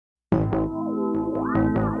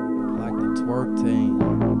twerk team.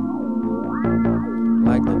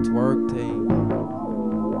 Like the twerk team.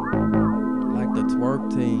 Like the twerk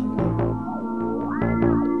team.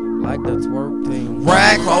 Like the twerk team.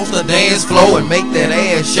 Ride across the dance floor and make that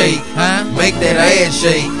ass shake. Make that ass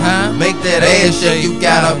shake. Make that ass shake. You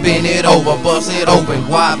gotta bend it over, bust it open.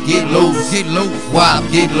 Wop, get loose. Get loose. Wop,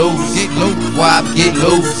 get loose. Get loose. Wop, get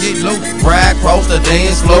loose. Get loose. Ride across the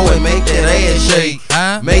dance floor and make that ass shake.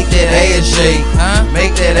 Make that ass shake.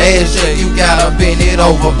 Make that ass shake. You gotta bend it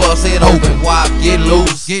over, bust it open. Wop, get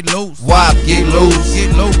loose. Get loose. Wop, get loose.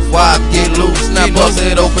 Get loose. Wop, get loose. Now bust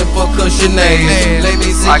it open for cushion ass. Let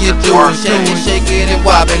me see you do it. Shake it and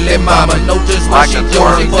wop it. Let mama know just what she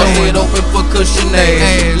doing. Bust it open for cushion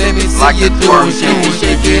ass. Let me see you do it.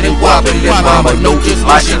 Shake it and wop it. Let mama know just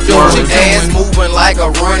what she doing. Ass moving like a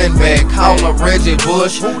running back. Call her Reggie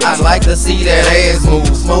Bush. I like to see that ass move.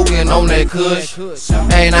 Smoking on that kush.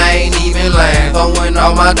 And I ain't even lying. Throwing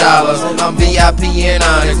all my dollars. I'm VIP and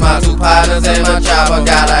honest. My two partners and my chopper.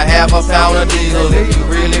 Gotta have a pound of diesel. If you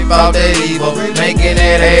really fought that evil. Making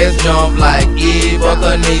that ass jump like Eva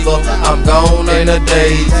Knievel. I'm gone in the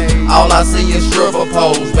days. All I see is stripper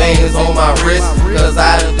pose. Bands on my wrist. Cause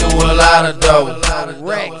I done do a lot of dough.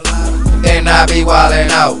 And I be wildin'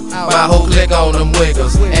 out. My whole clique on them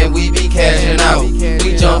wiggles. And we be cashing out.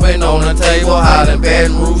 We jumping on the table, hollering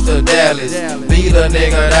Baton Rouge to Dallas. Beat a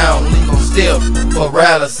nigga down, leave him stiff,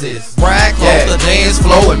 paralysis. Ride across the dance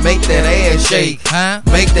floor and make that ass shake.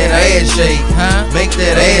 Make that ass shake. Make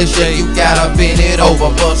that ass shake. You gotta bend it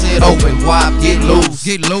over, bust it open. Wop, get loose.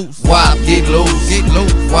 Get loose. Wop, get loose. Get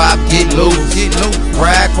loose. Wop, get loose. Get loose.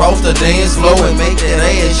 Ride across the dance floor and make that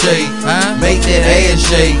ass shake. Make that ass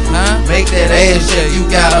shake. Make that ass shake. You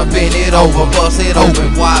gotta bend it over, bust it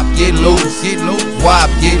open. Wop, get loose. Get loose. Wop,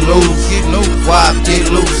 get loose. Get loose. Wop, get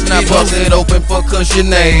loose. Now bust it open for cushion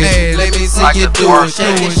ass. Let me see you do it.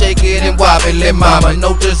 Shake it and wop it. Let mama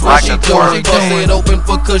know just what she doing. Bust it open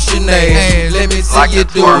for cushion ass. Let me see you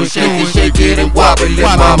do it. Shake it and wop it.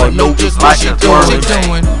 Let mama know just what she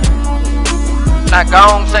doing. Now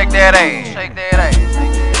go on, shake that ass. Shake that ass.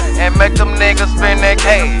 And make them niggas spin that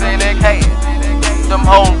cash. Them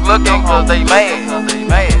hoes looking cause they mad.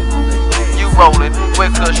 You rollin'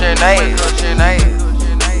 with cushion ass.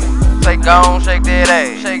 Say go on, shake that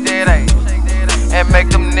ass. And make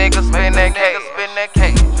them niggas spin that cash.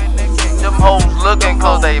 Them hoes looking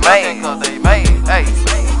cause they mad. Hey,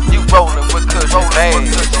 you rollin' with cushion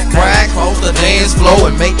ass. Ride across the dance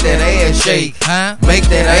floor and make that ass shake. Make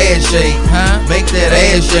that ass shake. Make that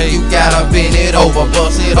ass shake. You gotta bend it over,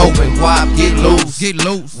 bust it open. Wop, get loose. Get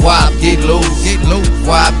loose. Wop, get loose. Get loose.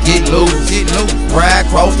 Wop, get loose. Get loose. Ride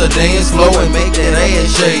across the dance floor and make that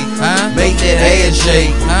ass shake. Make that ass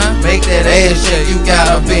shake. Make that ass shake. You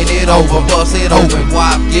gotta bend it over, bust it open.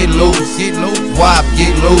 Wop, get loose. Get loose. Wop,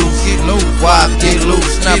 get loose. Get loose. Wop, get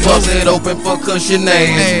loose. Now bust it open for cushion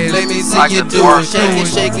ass. Let me see you do it.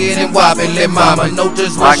 Shake it and wop it. Let mama know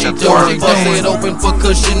just what she doing. Bust it open for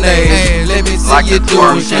cushion ass. Let me see you do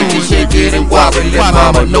it. Shake it and wop it. Let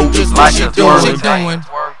mama know just what she doing.